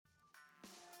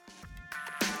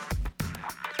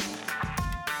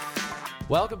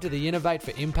Welcome to the Innovate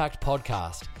for Impact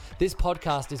podcast. This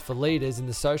podcast is for leaders in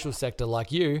the social sector like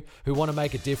you who want to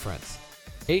make a difference.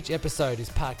 Each episode is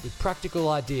packed with practical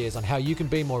ideas on how you can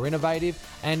be more innovative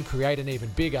and create an even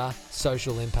bigger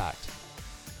social impact.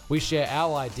 We share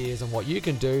our ideas on what you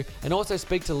can do and also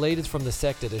speak to leaders from the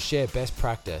sector to share best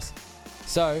practice.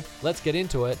 So let's get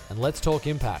into it and let's talk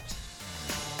impact.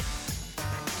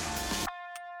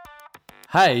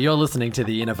 Hey, you're listening to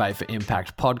the Innovate for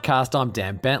Impact podcast. I'm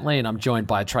Dan Bentley and I'm joined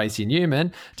by Tracy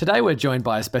Newman. Today we're joined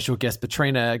by a special guest,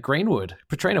 Petrina Greenwood.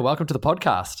 Petrina, welcome to the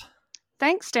podcast.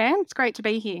 Thanks, Dan. It's great to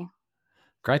be here.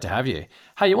 Great to have you.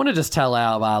 Hey, you want to just tell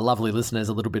our lovely listeners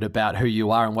a little bit about who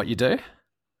you are and what you do?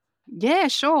 Yeah,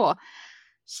 sure.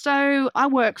 So I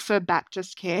work for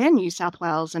Baptist Care, New South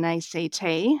Wales and ACT,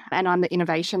 and I'm the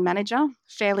Innovation Manager,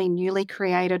 fairly newly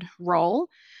created role.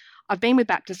 I've been with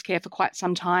Baptist Care for quite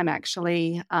some time,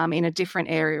 actually, in a different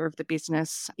area of the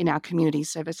business in our community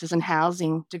services and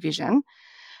housing division.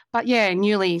 But yeah,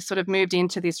 newly sort of moved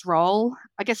into this role.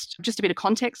 I guess just a bit of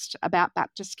context about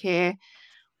Baptist Care.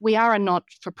 We are a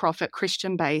not-for-profit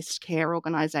Christian-based care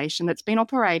organisation that's been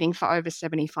operating for over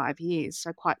 75 years,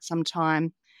 so quite some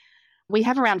time. We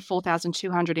have around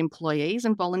 4,200 employees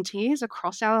and volunteers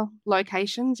across our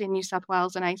locations in New South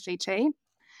Wales and ACT.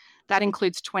 That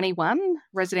includes 21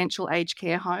 residential aged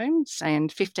care homes and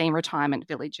 15 retirement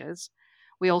villages.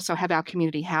 We also have our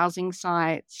community housing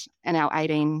sites and our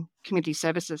 18 community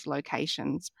services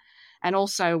locations. And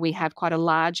also we have quite a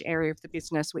large area of the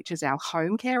business, which is our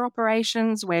home care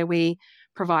operations, where we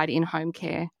provide in-home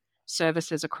care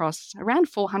services across around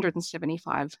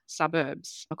 475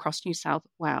 suburbs across New South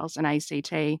Wales and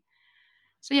ACT.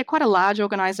 So yeah, quite a large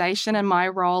organisation, and my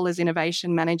role as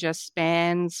innovation manager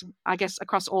spans, I guess,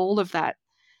 across all of that.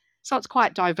 So it's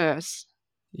quite diverse.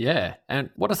 Yeah. And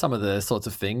what are some of the sorts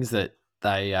of things that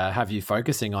they have you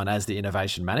focusing on as the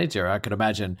innovation manager? I could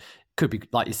imagine could be,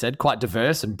 like you said, quite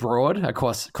diverse and broad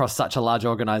across such a large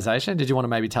organisation. Did you want to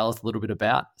maybe tell us a little bit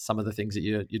about some of the things that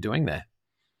you're doing there?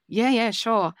 Yeah,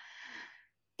 sure.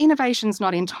 Innovation's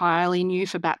not entirely new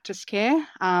for Baptist Care,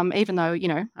 even though,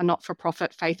 a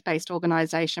not-for-profit faith-based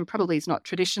organisation probably is not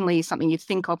traditionally something you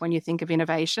think of when you think of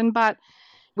innovation, but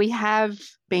we have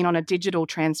been on a digital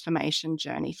transformation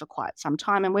journey for quite some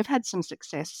time, and we've had some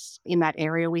success in that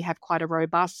area. We have quite a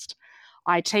robust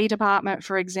IT department,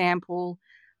 for example,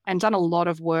 and done a lot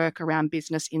of work around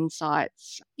business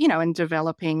insights, and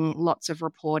developing lots of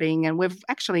reporting, and we've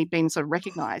actually been sort of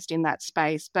recognised in that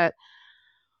space. But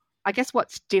I guess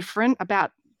what's different,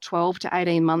 about 12 to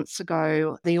 18 months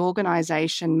ago, the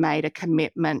organisation made a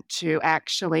commitment to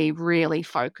actually really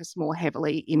focus more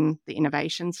heavily in the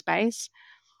innovation space.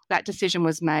 That decision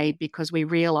was made because we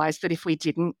realised that if we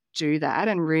didn't do that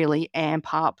and really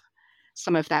amp up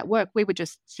some of that work, we would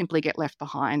just simply get left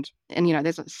behind. And,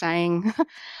 there's a saying,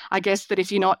 I guess, that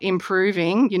if you're not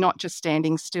improving, you're not just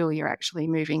standing still, you're actually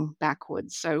moving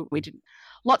backwards. So we did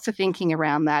lots of thinking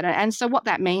around that. And so what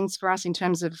that means for us in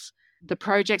terms of the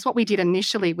projects, what we did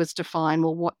initially was define,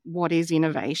 well, what is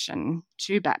innovation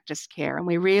to Baptist Care? And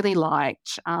we really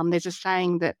liked, there's a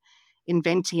saying that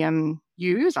Inventium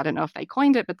used, I don't know if they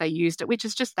coined it, but they used it, which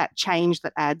is just that change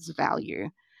that adds value.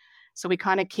 So we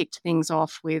kind of kicked things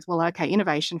off with, well, okay,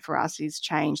 innovation for us is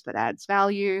change that adds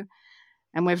value.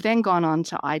 And we've then gone on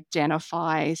to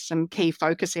identify some key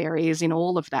focus areas in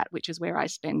all of that, which is where I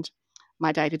spend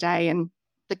my day-to-day. And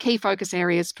the key focus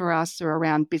areas for us are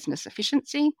around business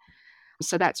efficiency.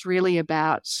 So that's really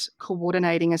about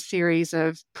coordinating a series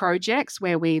of projects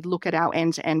where we look at our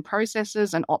end-to-end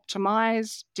processes and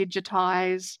optimize,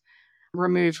 digitize,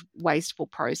 remove wasteful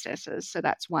processes. So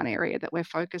that's one area that we're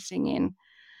focusing in.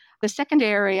 The second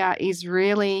area is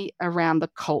really around the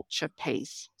culture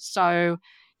piece. So,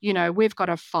 we've got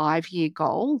a 5-year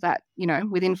goal that,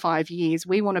 within 5 years,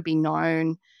 we want to be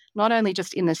known not only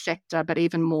just in the sector, but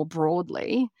even more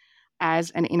broadly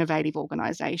as an innovative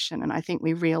organisation. And I think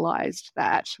we realised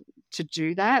that to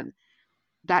do that,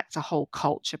 that's a whole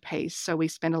culture piece. So we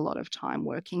spend a lot of time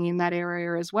working in that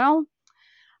area as well.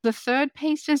 The third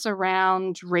piece is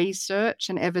around research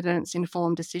and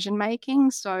evidence-informed decision-making.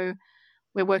 So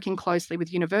we're working closely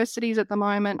with universities at the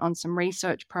moment on some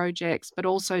research projects, but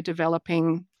also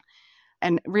developing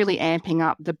and really amping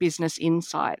up the business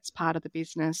insights part of the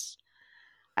business.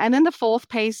 And then the fourth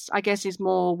piece, I guess, is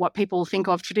more what people think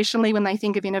of traditionally when they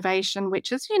think of innovation,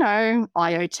 which is,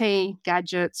 IoT,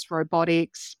 gadgets,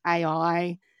 robotics,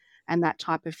 AI, and that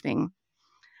type of thing.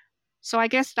 So I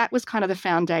guess that was kind of the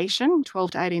foundation.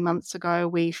 12 to 18 months ago,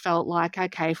 we felt like,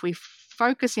 okay, if we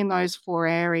focus in those 4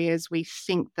 areas, we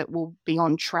think that we'll be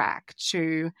on track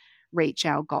to reach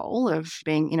our goal of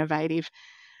being innovative.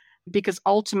 because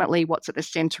ultimately what's at the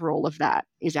centre of all of that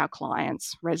is our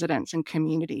clients, residents and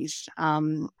communities.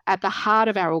 At the heart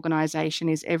of our organisation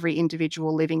is every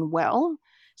individual living well.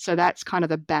 So that's kind of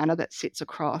the banner that sits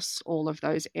across all of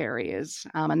those areas.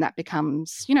 And that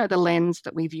becomes, the lens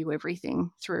that we view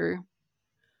everything through.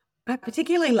 I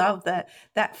particularly love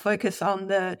that focus on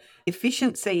the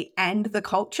efficiency and the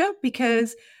culture,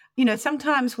 because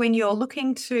sometimes when you're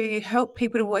looking to help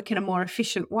people to work in a more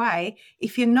efficient way,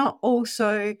 if you're not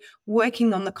also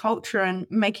working on the culture and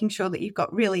making sure that you've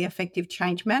got really effective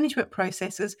change management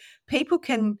processes, people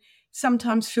can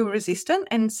sometimes feel resistant,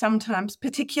 and sometimes,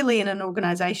 particularly in an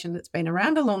organisation that's been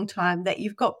around a long time, that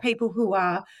you've got people who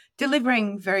are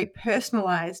delivering very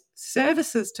personalised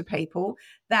services to people,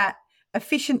 that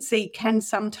efficiency can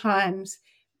sometimes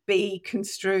be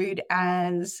construed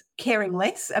as caring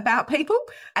less about people,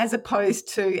 as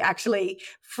opposed to actually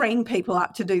freeing people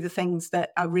up to do the things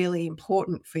that are really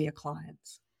important for your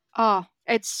clients. Oh,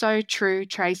 it's so true,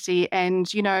 Tracy.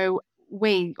 And,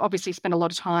 we obviously spend a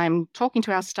lot of time talking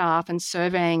to our staff and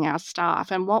surveying our staff.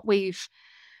 And what we've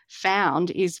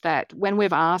found is that when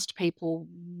we've asked people,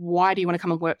 why do you want to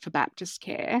come and work for Baptist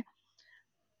Care?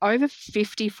 Over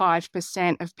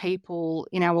 55% of people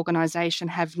in our organisation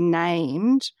have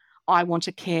named, I want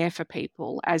to care for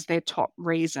people as their top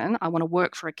reason. I want to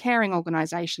work for a caring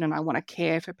organisation and I want to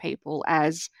care for people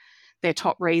as their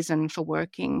top reason for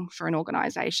working for an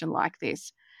organisation like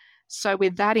this. So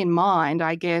with that in mind,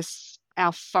 I guess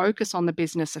our focus on the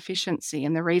business efficiency,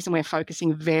 and the reason we're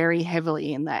focusing very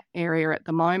heavily in that area at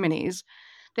the moment, is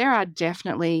there are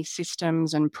definitely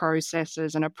systems and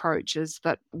processes and approaches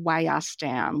that weigh us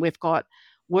down. We've got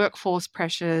workforce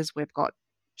pressures, we've got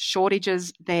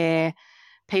shortages there.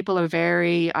 People are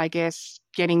very,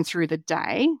 getting through the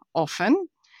day often,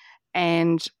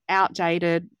 and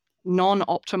outdated,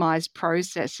 non-optimized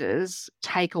processes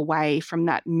take away from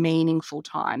that meaningful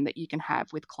time that you can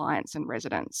have with clients and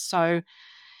residents. So,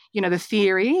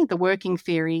 the working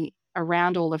theory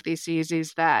around all of this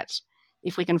is that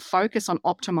if we can focus on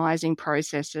optimizing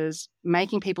processes,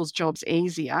 making people's jobs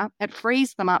easier, it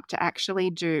frees them up to actually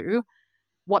do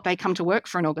what they come to work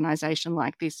for an organisation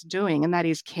like this doing, and that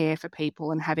is care for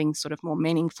people and having sort of more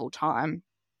meaningful time.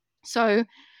 So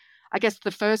I guess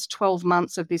the first 12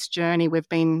 months of this journey, we've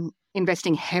been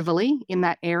investing heavily in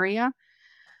that area.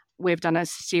 We've done a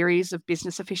series of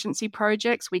business efficiency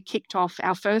projects. We kicked off,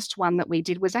 our first one that we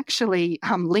did was actually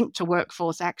linked to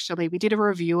workforce. Actually, we did a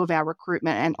review of our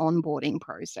recruitment and onboarding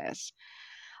process.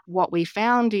 What we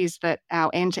found is that our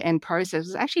end-to-end process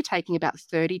was actually taking about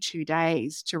 32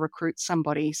 days to recruit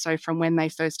somebody. So from when they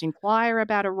first inquire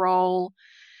about a role,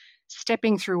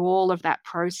 stepping through all of that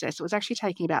process, it was actually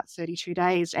taking about 32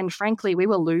 days. And frankly, we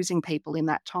were losing people in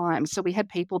that time. So we had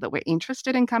people that were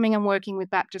interested in coming and working with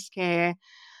Baptist Care,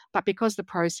 but because the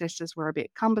processes were a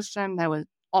bit cumbersome, they were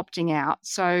opting out.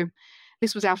 So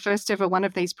this was our first ever one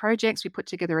of these projects. We put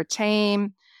together a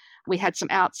team. We had some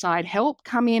outside help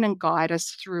come in and guide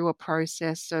us through a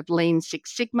process of Lean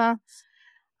Six Sigma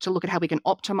to look at how we can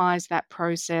optimize that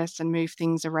process and move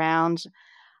things around.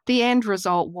 The end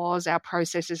result was our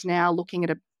process is now looking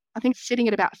at sitting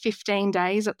at about 15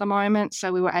 days at the moment.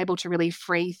 So we were able to really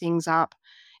free things up,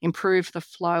 improve the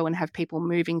flow, and have people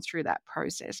moving through that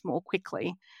process more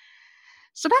quickly.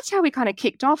 So that's how we kind of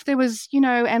kicked off. There was,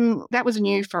 and that was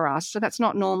new for us. So that's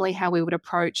not normally how we would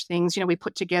approach things. We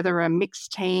put together a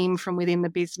mixed team from within the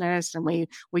business, and we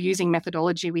were using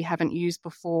methodology we haven't used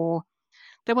before.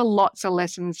 There were lots of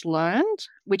lessons learned,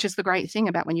 which is the great thing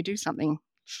about when you do something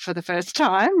for the first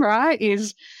time, right?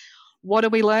 Is what do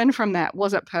we learn from that?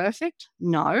 Was it perfect?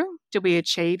 No. Did we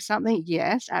achieve something?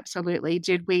 Yes, absolutely.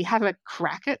 Did we have a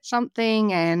crack at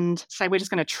something and say we're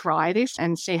just going to try this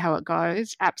and see how it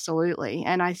goes? Absolutely.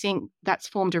 And I think that's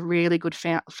formed a really good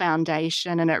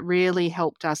foundation, and it really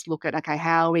helped us look at, okay,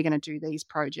 how are we going to do these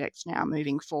projects now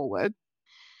moving forward?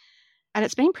 And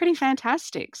it's been pretty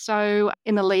fantastic. So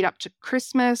in the lead up to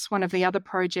Christmas, one of the other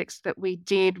projects that we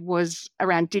did was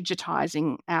around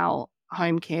digitising our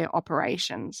home care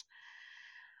operations.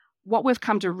 What we've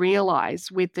come to realise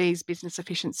with these business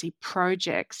efficiency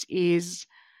projects is,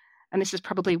 and this is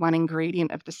probably one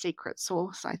ingredient of the secret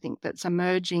sauce I think that's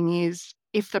emerging, is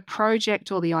if the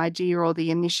project or the idea or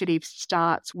the initiative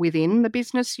starts within the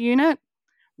business unit,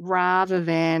 rather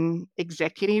than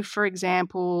executive, for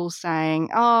example, saying,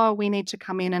 oh, we need to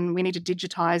come in and we need to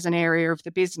digitise an area of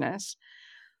the business.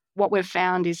 What we've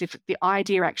found is if the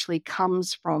idea actually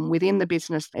comes from within the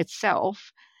business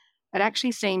itself, it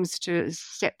actually seems to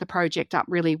set the project up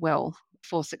really well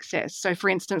for success. So, for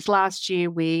instance, last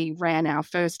year we ran our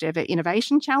first ever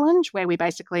innovation challenge, where we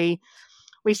basically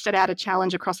we set out a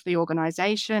challenge across the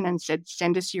organisation and said,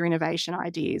 send us your innovation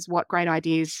ideas. What great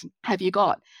ideas have you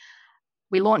got?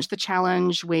 We launched the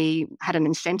challenge. We had an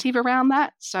incentive around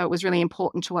that. So it was really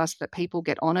important to us that people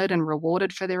get honoured and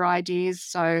rewarded for their ideas.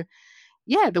 So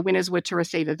yeah, the winners were to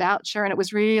receive a voucher, and it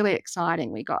was really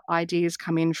exciting. We got ideas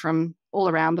come in from all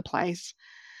around the place.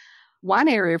 One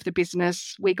area of the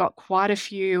business, we got quite a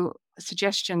few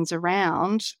suggestions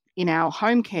around in our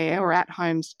home care or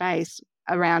at-home space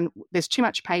around there's too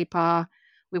much paper.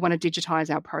 We want to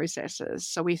digitize our processes.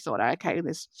 So we thought, okay,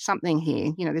 there's something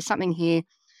here. There's something here.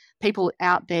 People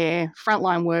out there,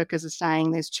 frontline workers are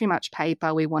saying there's too much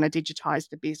paper. We want to digitize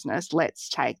the business. Let's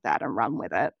take that and run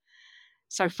with it.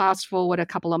 So fast forward a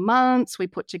couple of months, we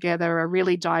put together a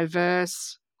really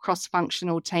diverse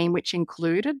cross-functional team, which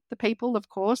included the people, of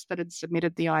course, that had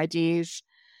submitted the ideas,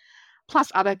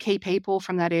 plus other key people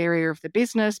from that area of the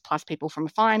business, plus people from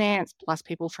finance, plus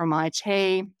people from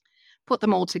IT, put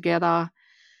them all together,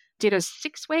 did a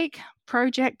 6-week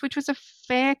project, which was a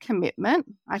fair commitment.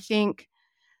 I think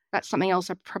that's something else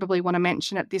I probably want to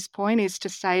mention at this point, is to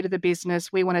say to the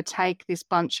business, we want to take this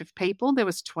bunch of people. There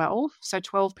was 12, so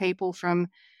 12 people from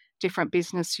different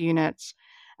business units,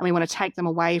 and we want to take them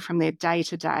away from their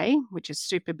day-to-day, which is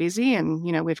super busy, and,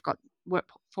 we've got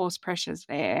workforce pressures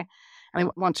there, and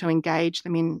we want to engage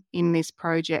them in this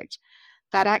project.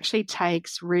 That actually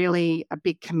takes really a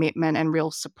big commitment and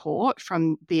real support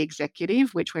from the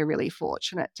executive, which we're really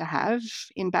fortunate to have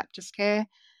in Baptist Care.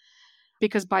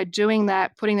 Because by doing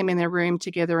that, putting them in their room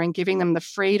together and giving them the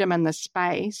freedom and the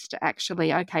space to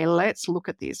actually, okay, let's look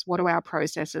at this. What do our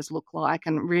processes look like?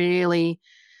 And really,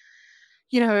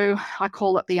 I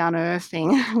call it the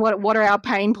unearthing. What are our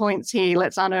pain points here?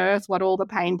 Let's unearth what all the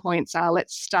pain points are.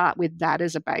 Let's start with that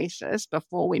as a basis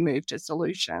before we move to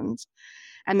solutions.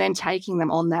 And then taking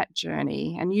them on that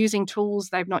journey and using tools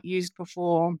they've not used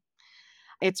before.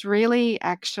 It's really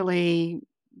actually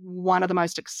one of the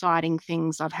most exciting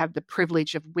things I've had the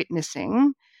privilege of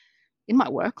witnessing in my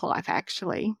work life,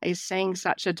 actually, is seeing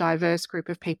such a diverse group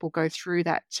of people go through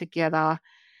that together,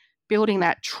 building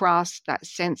that trust, that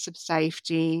sense of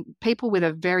safety, people with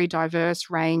a very diverse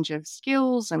range of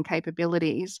skills and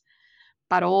capabilities,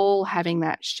 but all having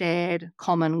that shared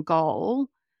common goal.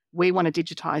 We want to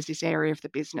digitize this area of the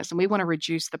business, and we want to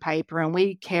reduce the paper, and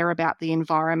we care about the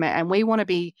environment, and we want to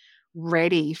be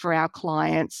ready for our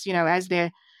clients, as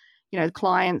they're,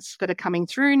 clients that are coming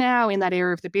through now in that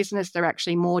area of the business, they're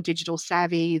actually more digital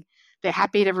savvy. They're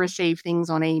happy to receive things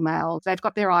on email. They've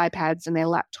got their iPads and their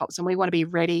laptops, and we want to be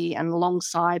ready and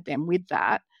alongside them with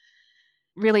that.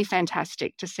 Really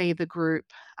fantastic to see the group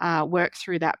work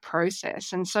through that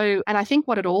process. And I think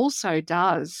what it also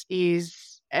does is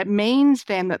it means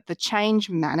then that the change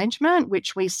management,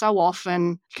 which we so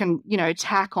often can,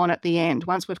 tack on at the end,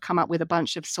 once we've come up with a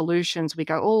bunch of solutions, we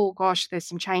go, oh gosh, there's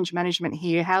some change management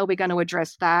here. How are we going to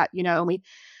address that? And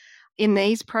in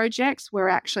these projects, we're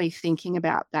actually thinking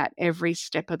about that every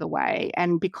step of the way.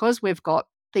 And because we've got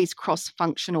these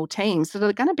cross-functional teams that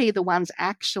are going to be the ones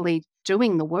actually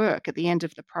doing the work at the end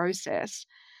of the process,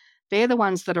 they're the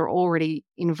ones that are already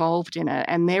involved in it,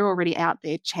 and they're already out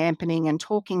there championing and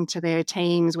talking to their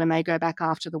teams when they go back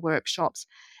after the workshops,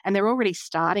 and they're already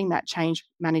starting that change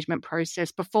management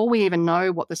process before we even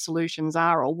know what the solutions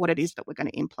are or what it is that we're going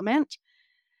to implement.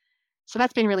 So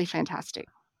that's been really fantastic.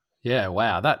 Yeah,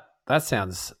 wow. That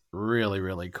sounds really,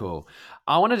 really cool.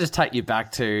 I want to just take you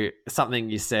back to something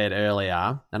you said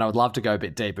earlier, and I would love to go a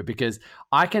bit deeper because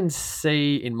I can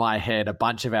see in my head a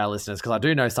bunch of our listeners, because I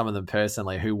do know some of them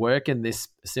personally, who work in this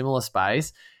similar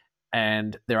space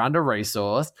and they're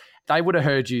under-resourced. They would have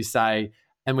heard you say,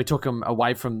 and we took them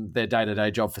away from their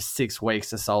day-to-day job for 6 weeks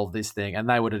to solve this thing, and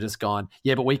they would have just gone,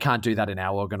 yeah, but we can't do that in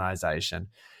our organization.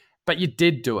 But you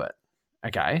did do it.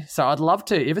 Okay, so I'd love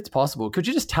to, if it's possible, could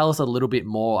you just tell us a little bit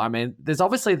more? I mean, there's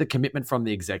obviously the commitment from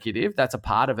the executive, that's a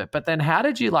part of it, but then how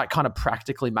did you kind of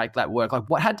practically make that work?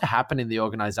 What had to happen in the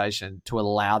organization to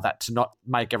allow that to not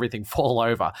make everything fall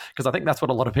over? Because I think that's what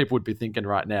a lot of people would be thinking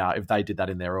right now if they did that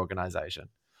in their organization.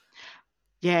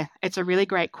 Yeah, it's a really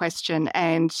great question,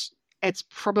 and it's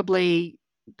probably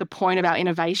the point of our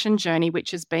innovation journey, which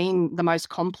has been the most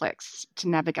complex to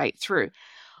navigate through.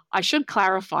 I should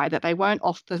clarify that they weren't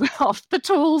off the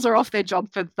tools or off their job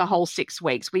for the whole 6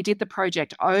 weeks. We did the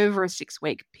project over a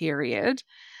 6-week period,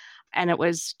 and it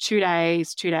was 2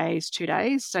 days, 2 days, 2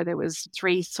 days. So there was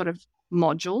 3 sort of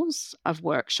modules of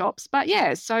workshops. But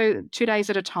yeah, so 2 days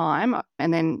at a time,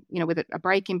 and then, with a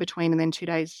break in between, and then 2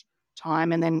 days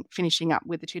time, and then finishing up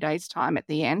with the 2 days time at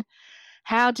the end.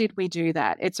 How did we do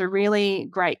that? It's a really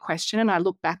great question. And I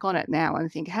look back on it now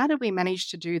and think, how did we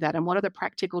manage to do that? And what are the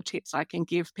practical tips I can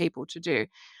give people to do?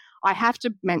 I have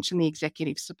to mention the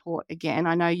executive support again.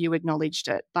 I know you acknowledged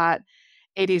it, but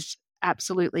it is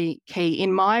absolutely key.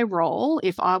 In my role,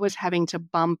 if I was having to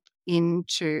bump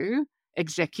into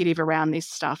executive around this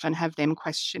stuff and have them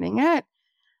questioning it,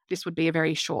 this would be a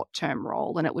very short-term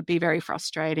role and it would be very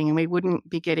frustrating and we wouldn't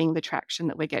be getting the traction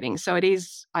that we're getting. So it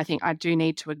is, I think I do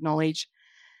need to acknowledge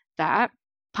that.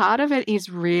 Part of it is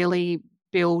really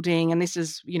building, and this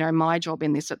is, my job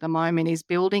in this at the moment, is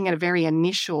building a very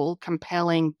initial,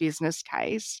 compelling business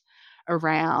case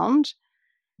around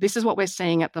this is what we're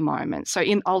seeing at the moment. So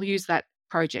I'll use that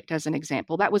project as an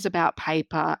example. That was about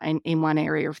paper in one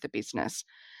area of the business.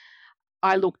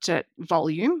 I looked at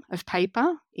volume of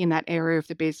paper in that area of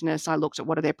the business. I looked at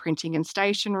what are their printing and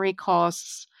stationery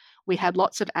costs. We had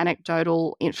lots of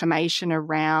anecdotal information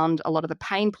around a lot of the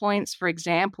pain points. For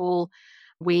example,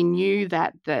 we knew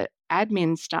that the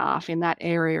admin staff in that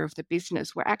area of the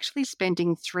business were actually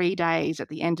spending 3 days at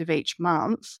the end of each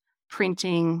month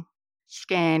printing,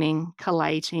 scanning,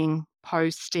 collating,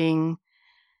 posting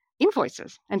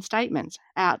invoices and statements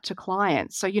out to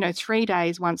clients. So, 3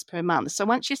 days once per month. So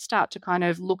once you start to kind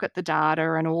of look at the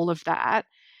data and all of that,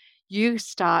 you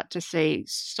start to see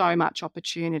so much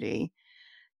opportunity.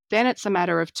 Then it's a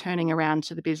matter of turning around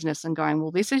to the business and going,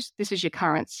 well, this is your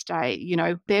current state.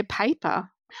 Their paper.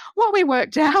 What we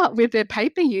worked out with their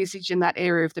paper usage in that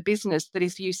area of the business, that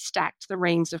if you stacked the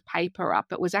reams of paper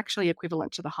up, it was actually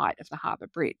equivalent to the height of the Harbour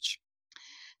Bridge.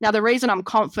 Now, the reason I'm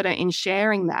confident in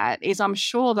sharing that is I'm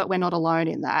sure that we're not alone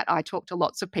in that. I talk to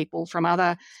lots of people from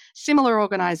other similar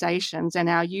organisations, and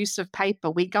our use of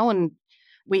paper, we go and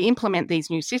we implement these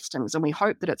new systems and we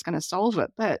hope that it's going to solve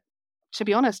it. But to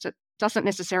be honest, it doesn't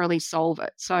necessarily solve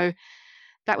it. So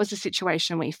that was the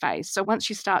situation we faced. So once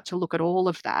you start to look at all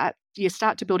of that, you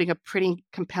start to building a pretty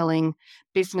compelling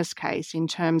business case in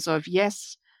terms of,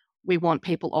 yes, we want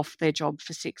people off their job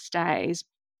for 6 days,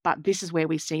 but this is where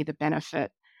we see the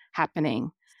benefit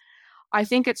happening. I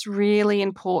think it's really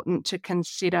important to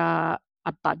consider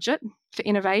a budget for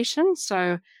innovation.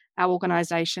 So our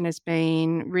organisation has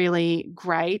been really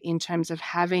great in terms of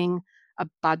having a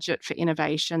budget for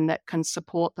innovation that can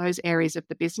support those areas of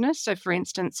the business. So for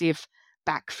instance, if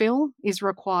backfill is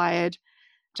required,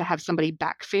 to have somebody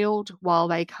backfilled while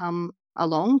they come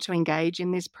along to engage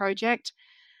in this project,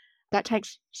 that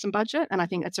takes some budget. And I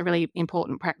think that's a really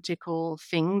important practical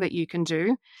thing that you can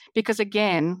do, because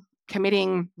again,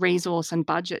 committing resource and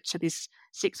budget to this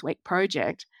 6-week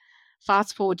project,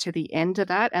 fast forward to the end of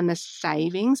that and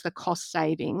the cost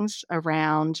savings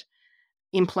around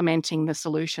implementing the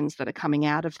solutions that are coming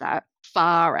out of that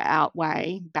far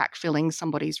outweigh backfilling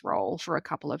somebody's role for a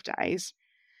couple of days.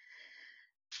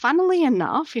 Funnily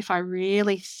enough, if I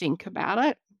really think about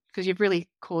it, because you've really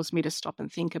caused me to stop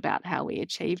and think about how we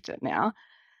achieved it now,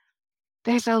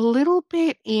 there's a little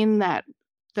bit in that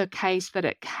the case that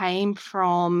it came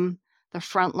from the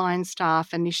frontline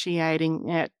staff initiating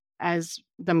it as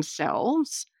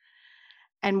themselves.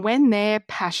 And when they're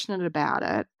passionate about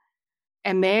it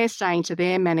and they're saying to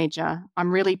their manager,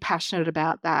 I'm really passionate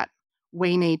about that,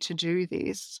 we need to do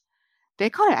this, they're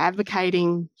kind of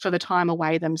advocating for the time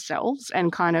away themselves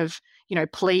and kind of,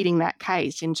 pleading that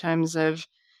case in terms of,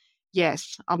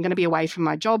 yes, I'm going to be away from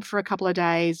my job for a couple of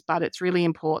days, but it's really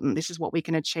important. This is what we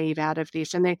can achieve out of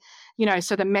this. And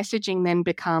so the messaging then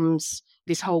becomes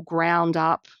this whole ground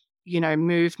up,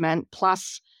 movement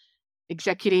plus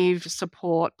executive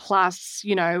support plus,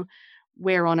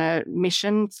 we're on a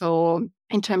mission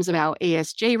in terms of our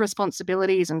ESG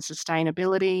responsibilities and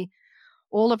sustainability.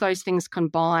 All of those things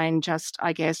combined just,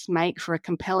 I guess, make for a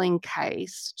compelling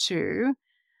case to,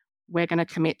 we're going to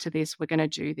commit to this, we're going to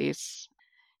do this.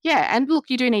 Yeah, and look,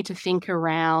 you do need to think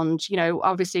around,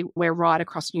 obviously we're right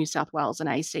across New South Wales and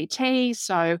ACT.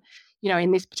 So,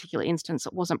 in this particular instance,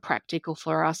 it wasn't practical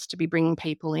for us to be bringing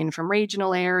people in from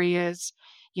regional areas.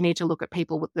 You need to look at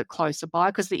people that are closer by,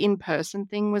 because the in-person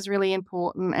thing was really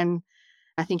important, and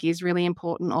I think is really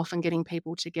important, often getting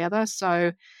people together.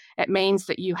 So it means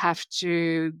that you have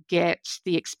to get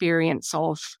the experience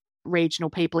of regional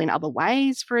people in other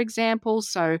ways, for example.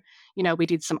 So, we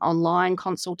did some online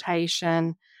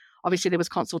consultation. Obviously, there was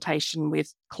consultation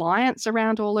with clients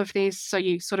around all of this. So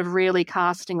you sort of really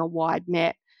casting a wide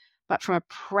net. But from a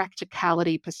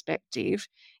practicality perspective,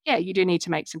 yeah, you do need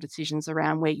to make some decisions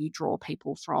around where you draw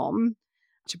people from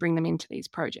to bring them into these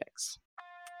projects.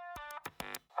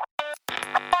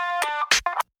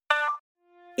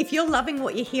 If you're loving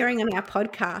what you're hearing on our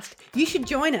podcast, you should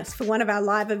join us for one of our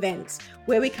live events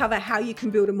where we cover how you can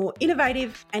build a more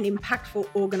innovative and impactful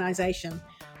organisation.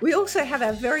 We also have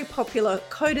our very popular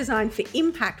Co-Design for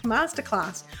Impact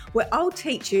Masterclass, where I'll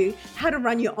teach you how to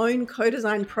run your own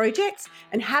co-design projects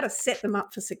and how to set them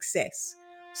up for success.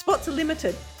 Spots are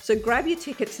limited, so grab your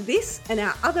ticket to this and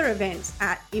our other events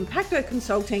at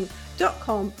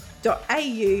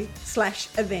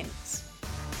impactoconsulting.com.au/events.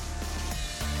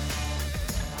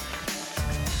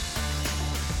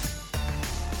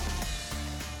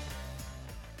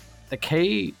 The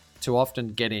key to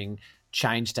often getting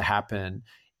change to happen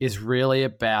is really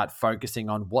about focusing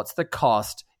on what's the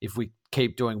cost if we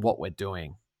keep doing what we're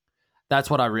doing. That's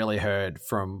what I really heard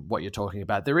from what you're talking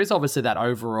about. There is obviously that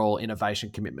overall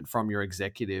innovation commitment from your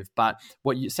executive, but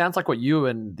sounds like what you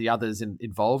and the others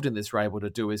involved in this were able to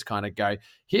do is kind of go,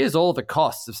 here's all the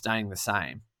costs of staying the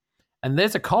same. And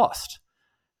there's a cost.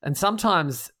 And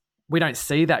sometimes we don't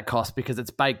see that cost because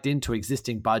it's baked into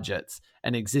existing budgets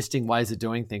and existing ways of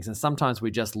doing things. And sometimes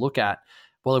we just look at,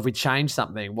 well, if we change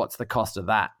something, what's the cost of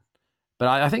that? But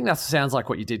I think that sounds like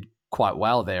what you did quite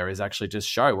well there is actually just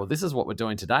show, well, this is what we're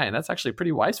doing today. And that's actually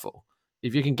pretty wasteful.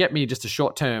 If you can get me just a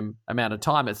short-term amount of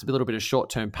time, it's a little bit of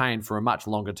short-term pain for a much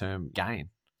longer-term gain.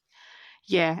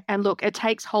 Yeah. And look, it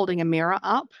takes holding a mirror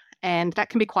up. And that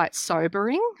can be quite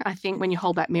sobering, I think, when you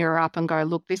hold that mirror up and go,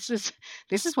 look, this is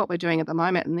what we're doing at the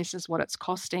moment and this is what it's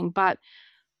costing. But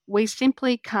we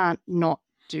simply can't not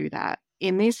do that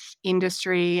in this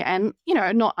industry and,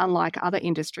 not unlike other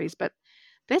industries, but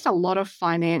there's a lot of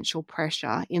financial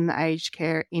pressure in the aged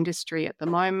care industry at the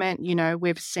moment.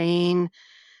 We've seen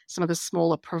some of the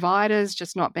smaller providers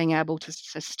just not being able to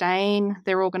sustain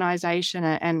their organisation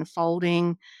and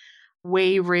folding.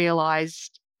 We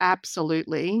realised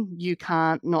absolutely, you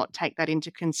can't not take that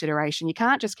into consideration. You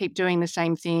can't just keep doing the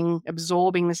same thing,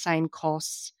 absorbing the same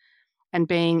costs and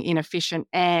being inefficient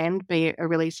and be a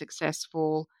really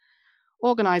successful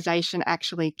organisation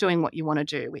actually doing what you want to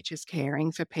do, which is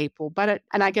caring for people.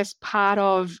 And I guess part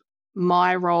of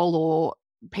my role or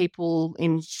people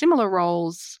in similar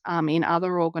roles in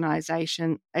other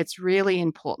organisations, it's really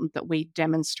important that we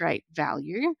demonstrate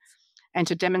value. And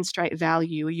to demonstrate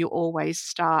value, you always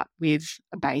start with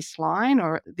a baseline,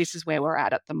 or this is where we're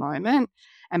at the moment.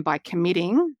 And by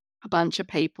committing a bunch of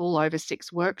people over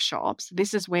 6 workshops,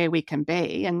 this is where we can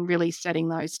be and really setting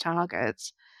those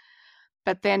targets.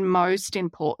 But then most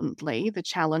importantly, the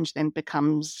challenge then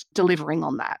becomes delivering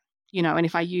on that. And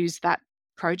if I use that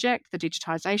project, the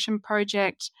digitisation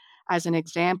project, as an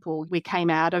example, we came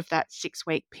out of that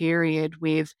 6-week period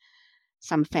with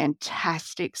some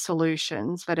fantastic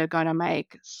solutions that are going to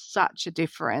make such a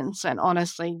difference. And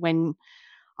honestly, when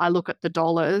I look at the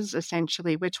dollars,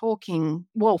 essentially, we're talking,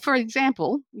 well, for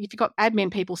example, if you've got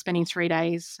admin people spending 3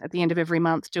 days at the end of every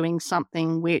month doing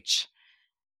something which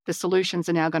the solutions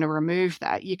are now going to remove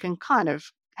that, you can kind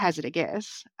of hazard a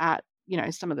guess at,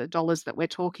 some of the dollars that we're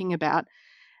talking about.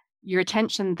 Your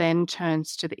attention then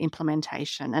turns to the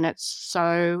implementation, and it's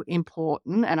so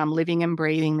important, and I'm living and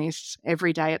breathing this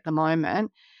every day at the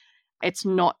moment. It's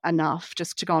not enough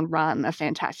just to go and run a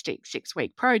fantastic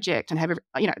 6-week project and have,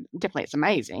 definitely it's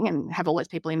amazing and have all those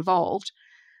people involved,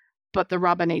 but the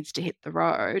rubber needs to hit the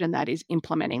road, and that is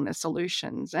implementing the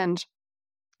solutions. And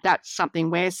that's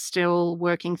something we're still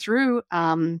working through.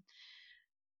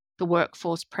 The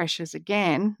workforce pressures,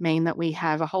 again, mean that we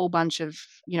have a whole bunch of,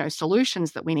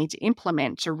 solutions that we need to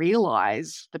implement to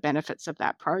realise the benefits of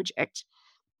that project.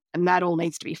 And that all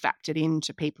needs to be factored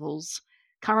into people's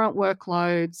current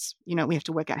workloads. We have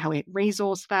to work out how we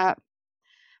resource that.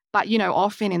 But,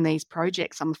 often in these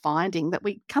projects, I'm finding that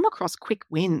we come across quick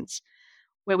wins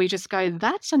where we just go,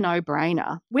 that's a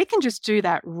no-brainer. We can just do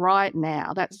that right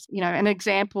now. That's, an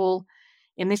example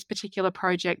in this particular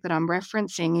project that I'm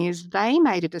referencing is they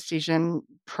made a decision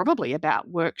probably about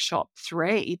workshop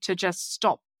 3 to just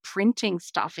stop printing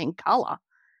stuff in colour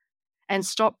and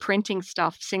stop printing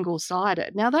stuff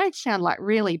single-sided. Now, they sound like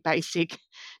really basic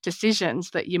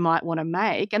decisions that you might want to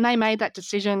make, and they made that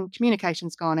decision,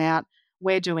 communication's gone out,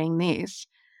 we're doing this.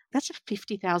 That's a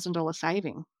 $50,000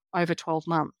 saving over 12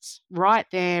 months. Right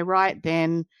there, right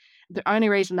then. The only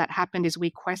reason that happened is we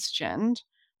questioned,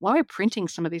 why are we printing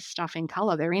some of this stuff in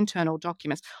colour? They're internal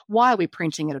documents. Why are we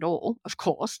printing it at all? Of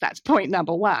course, that's point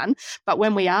number 1. But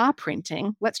when we are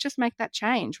printing, let's just make that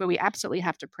change. Where we absolutely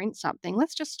have to print something,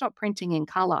 let's just stop printing in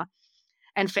colour.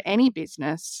 And for any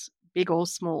business, big or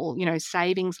small,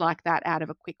 savings like that out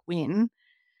of a quick win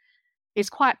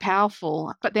is quite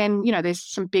powerful. But then, there's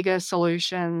some bigger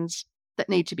solutions that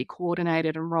need to be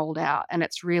coordinated and rolled out. And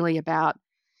it's really about,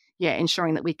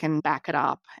 ensuring that we can back it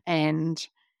up and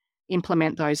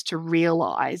implement those to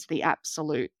realise the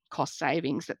absolute cost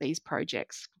savings that these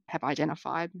projects have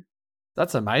identified.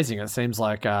 That's amazing. It seems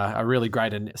like a really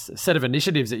great set of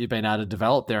initiatives that you've been able to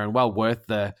develop there, and well worth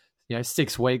the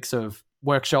 6 weeks of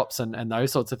workshops and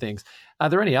those sorts of things. Are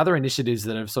there any other initiatives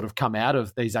that have sort of come out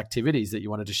of these activities that you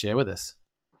wanted to share with us?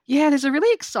 Yeah, there's a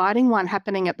really exciting one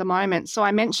happening at the moment. So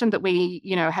I mentioned that we,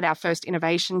 had our first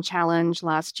innovation challenge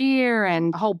last year,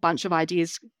 and a whole bunch of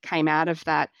ideas came out of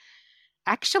that.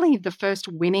 Actually, the first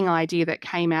winning idea that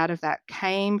came out of that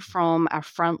came from a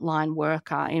frontline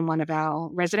worker in one of our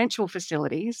residential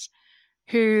facilities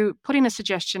who put in a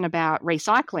suggestion about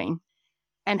recycling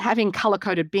and having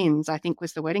colour-coded bins, I think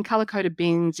was the wording, colour-coded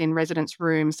bins in residents'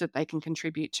 rooms that they can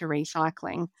contribute to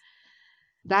recycling.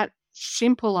 That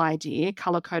simple idea,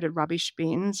 colour-coded rubbish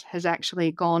bins, has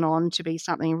actually gone on to be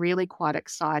something really quite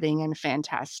exciting and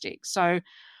fantastic. So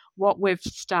what we've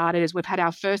started is we've had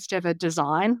our first ever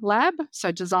design lab.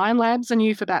 So design labs are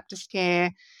new for Baptist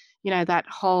Care. That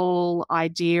whole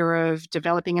idea of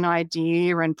developing an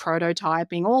idea and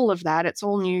prototyping, all of that, it's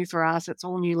all new for us. It's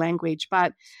all new language.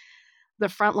 But the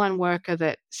frontline worker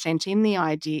that sent in the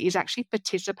idea is actually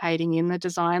participating in the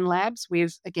design labs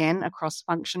with, again, a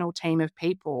cross-functional team of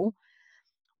people.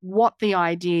 What the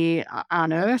idea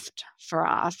unearthed for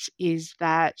us is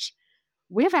that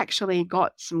we've actually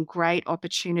got some great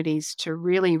opportunities to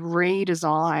really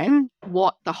redesign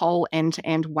what the whole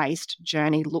end-to-end waste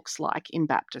journey looks like in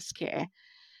Baptist Care.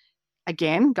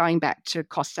 Again, going back to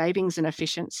cost savings and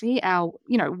efficiency, our,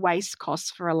 waste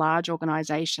costs for a large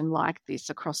organisation like this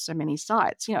across so many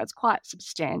sites, it's quite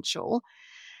substantial.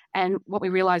 And what we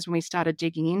realised when we started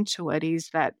digging into it is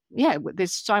that,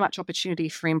 there's so much opportunity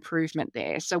for improvement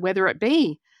there. So whether it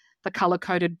be the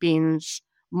colour-coded bins,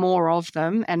 more of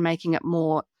them, and making it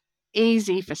more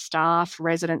easy for staff,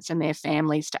 residents and their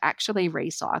families to actually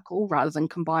recycle rather than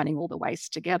combining all the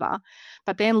waste together,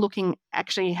 but then looking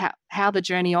actually how the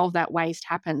journey of that waste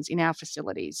happens in our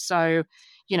facilities. So,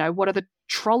 what are the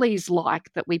trolleys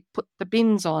like that we put the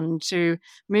bins on to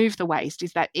move the waste?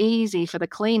 Is that easy for the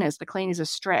cleaners? The cleaners are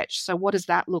stretched. So what does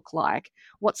that look like?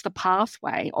 What's the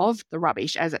pathway of the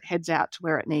rubbish as it heads out to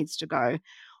where it needs to go?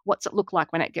 What's it look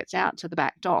like when it gets out to the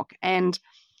back dock? And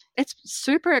it's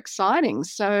super exciting.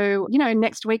 So,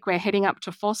 next week we're heading up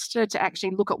to Foster to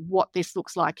actually look at what this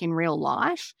looks like in real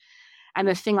life. And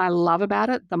the thing I love about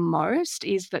it the most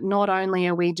is that not only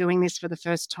are we doing this for the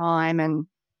first time and,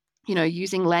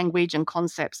 using language and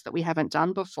concepts that we haven't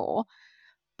done before,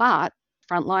 but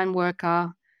frontline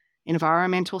worker,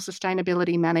 environmental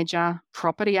sustainability manager,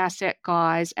 property asset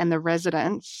guys, and the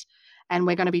residents, and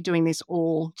we're going to be doing this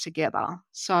all together.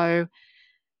 So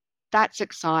that's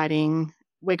exciting.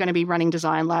 We're going to be running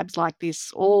design labs like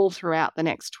this all throughout the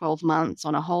next 12 months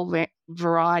on a whole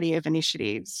variety of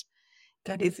initiatives.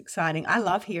 That is exciting. I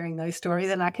love hearing those stories,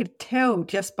 and I could tell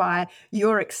just by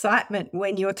your excitement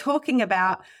when you're talking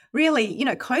about really,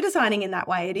 co-designing in that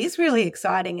way. It is really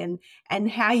exciting, and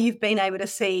how you've been able to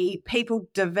see people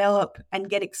develop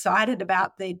and get excited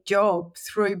about their job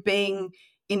through being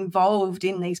involved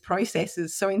in these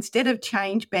processes. So instead of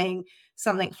change being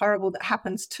something horrible that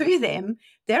happens to them,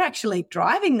 they're actually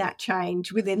driving that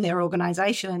change within their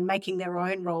organisation and making their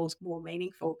own roles more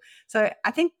meaningful. So I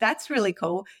think that's really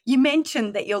cool. You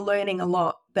mentioned that you're learning a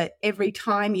lot, that every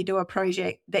time you do a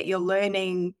project that you're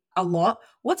learning a lot.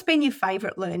 What's been your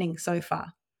favourite learning so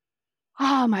far?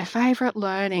 Oh, my favourite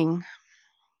learning,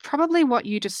 probably what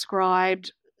you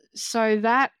described. So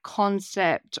that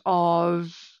concept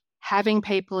of having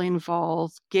people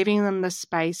involved, giving them the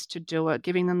space to do it,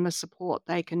 giving them the support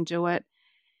they can do it.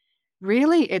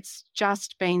 Really, it's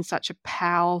just been such a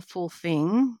powerful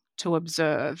thing to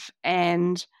observe.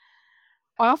 And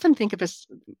I often think of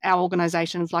our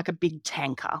organisation as like a big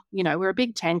tanker. We're a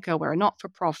big tanker. We're a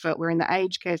not-for-profit. We're in the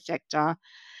aged care sector.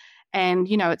 And,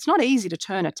 it's not easy to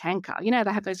turn a tanker. They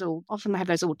have those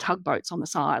little tugboats on the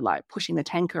side, like pushing the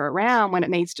tanker around when it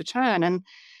needs to turn. And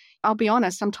I'll be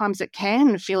honest, sometimes it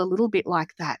can feel a little bit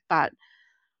like that. But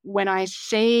when I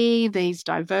see these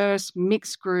diverse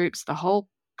mixed groups, the whole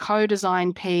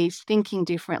co-design piece, thinking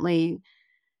differently,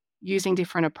 using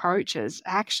different approaches,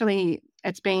 actually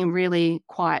it's been really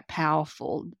quite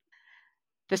powerful.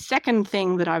 The second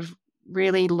thing that I've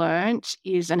really learnt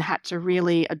is, and had to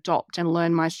really adopt and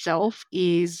learn myself,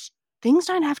 is things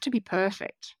don't have to be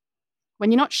perfect.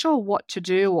 When you're not sure what to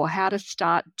do or how to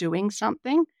start doing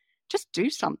something, just do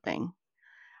something.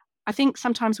 I think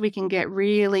sometimes we can get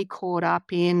really caught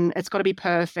up in it's got to be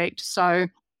perfect. So,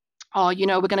 we're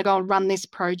going to go and run this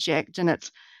project and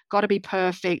it's got to be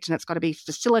perfect and it's got to be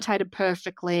facilitated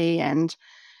perfectly and,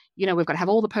 we've got to have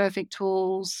all the perfect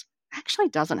tools. Actually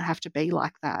doesn't have to be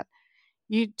like that.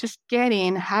 You just get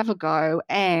in, have a go,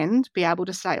 and be able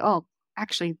to say, oh,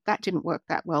 actually, that didn't work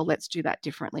that well. Let's do that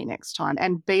differently next time,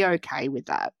 and be okay with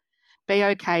that. Be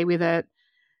okay with it.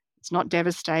 It's not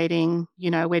devastating.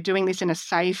 We're doing this in a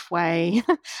safe way,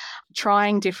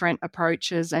 trying different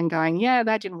approaches and going, yeah,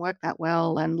 that didn't work that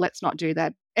well, and let's not do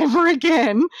that ever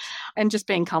again. And just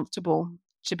being comfortable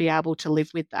to be able to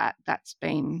live with that. That's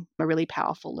been a really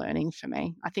powerful learning for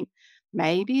me. I think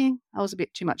maybe I was a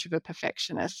bit too much of a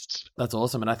perfectionist. That's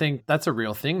awesome. And I think that's a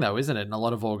real thing though, isn't it? In a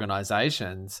lot of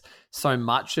organizations, so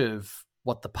much of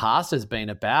what the past has been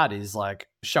about is like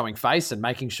showing face and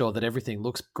making sure that everything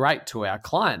looks great to our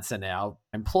clients and our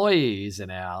employees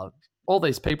and all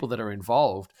these people that are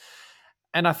involved.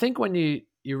 And I think when you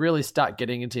really start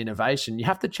getting into innovation, you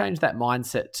have to change that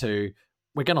mindset to,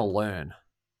 we're going to learn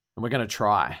and we're going to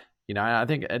try. I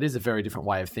think it is a very different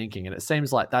way of thinking. And it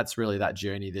seems like that's really that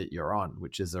journey that you're on,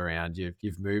 which is around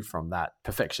you've moved from that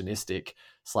perfectionistic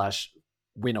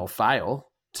 / win or fail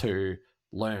to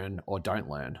learn or don't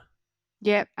learn.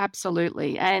 Yeah,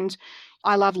 absolutely. And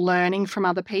I love learning from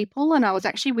other people. And I was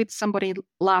actually with somebody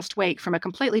last week from a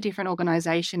completely different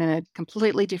organization in a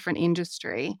completely different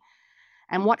industry.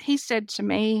 And what he said to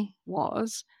me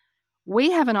was,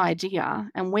 we have an idea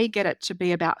and we get it to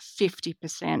be about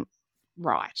 50%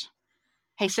 right.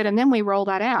 He said, and then we roll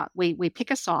that out. We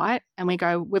pick a site and we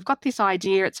go, we've got this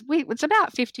idea. It's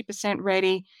about 50%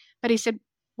 ready. But he said,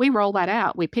 we roll that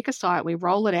out. We pick a site, we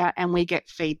roll it out, and we get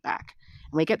feedback.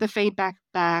 And we get the feedback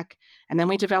back, and then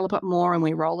we develop it more and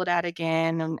we roll it out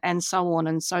again, and so on.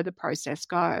 And so the process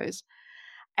goes.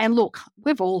 And look,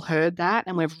 we've all heard that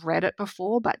and we've read it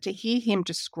before, but to hear him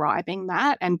describing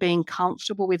that and being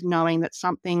comfortable with knowing that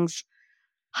something's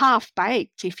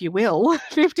half-baked, if you will,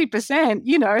 50%,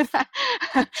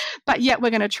 but yet we're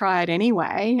going to try it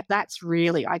anyway. That's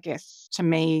really, I guess, to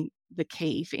me, the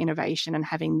key for innovation, and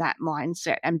having that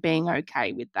mindset and being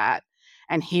okay with that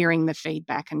and hearing the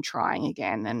feedback and trying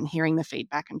again and hearing the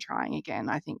feedback and trying again.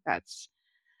 I think that's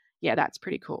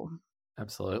pretty cool.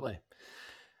 Absolutely.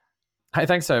 Hey,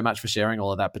 thanks so much for sharing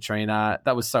all of that, Petrina.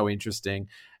 That was so interesting.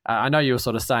 I know you were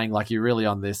sort of saying like you're really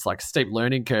on this like steep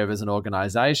learning curve as an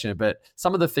organization, but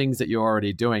some of the things that you're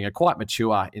already doing are quite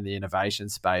mature in the innovation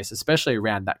space, especially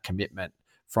around that commitment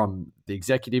from the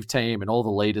executive team and all the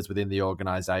leaders within the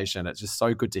organization. It's just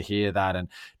so good to hear that, and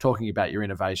talking about your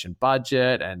innovation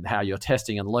budget and how you're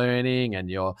testing and learning, and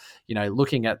you're,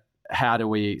 looking at how do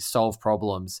we solve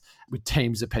problems with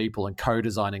teams of people and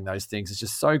co-designing those things. It's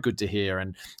just so good to hear.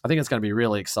 And I think it's going to be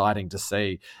really exciting to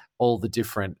see all the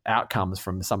different outcomes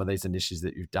from some of these initiatives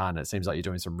that you've done. It seems like you're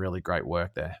doing some really great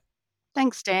work there.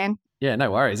 Thanks, Dan. Yeah,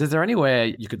 no worries. Is there anywhere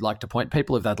you could like to point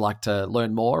people if they'd like to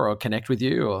learn more or connect with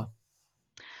you? Or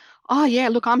Oh, yeah.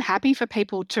 Look, I'm happy for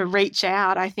people to reach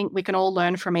out. I think we can all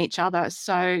learn from each other.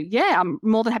 So, yeah, I'm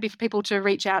more than happy for people to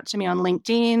reach out to me on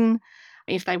LinkedIn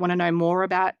if they want to know more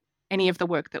about any of the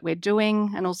work that we're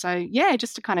doing. And also, yeah,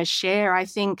 just to kind of share, I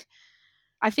think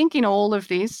in all of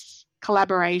this,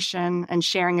 collaboration and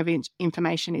sharing of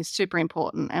information is super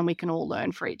important, and we can all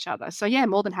learn for each other. So, yeah,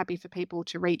 more than happy for people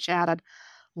to reach out. I'd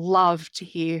love to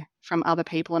hear from other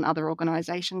people and other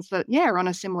organizations that, are on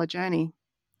a similar journey.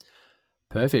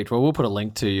 Perfect. Well, we'll put a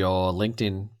link to your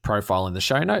LinkedIn profile in the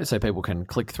show notes so people can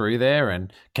click through there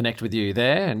and connect with you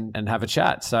there and have a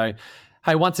chat. So,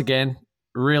 hey, once again,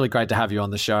 really great to have you on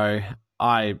the show.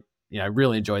 I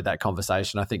really enjoyed that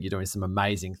conversation. I think you're doing some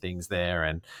amazing things there,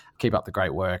 and keep up the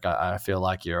great work. I feel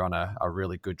like you're on a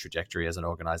really good trajectory as an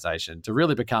organization to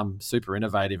really become super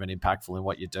innovative and impactful in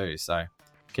what you do. So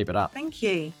keep it up. Thank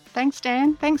you. Thanks,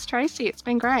 Dan. Thanks, Tracy. It's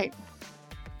been great.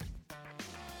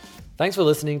 Thanks for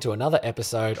listening to another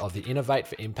episode of the Innovate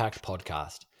for Impact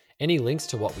podcast. Any links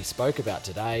to what we spoke about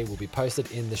today will be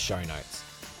posted in the show notes.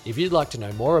 If you'd like to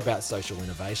know more about social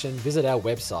innovation, visit our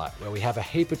website where we have a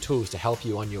heap of tools to help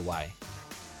you on your way.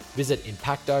 Visit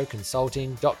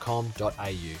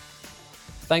impactoconsulting.com.au.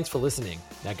 Thanks for listening.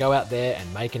 Now go out there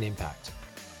and make an impact.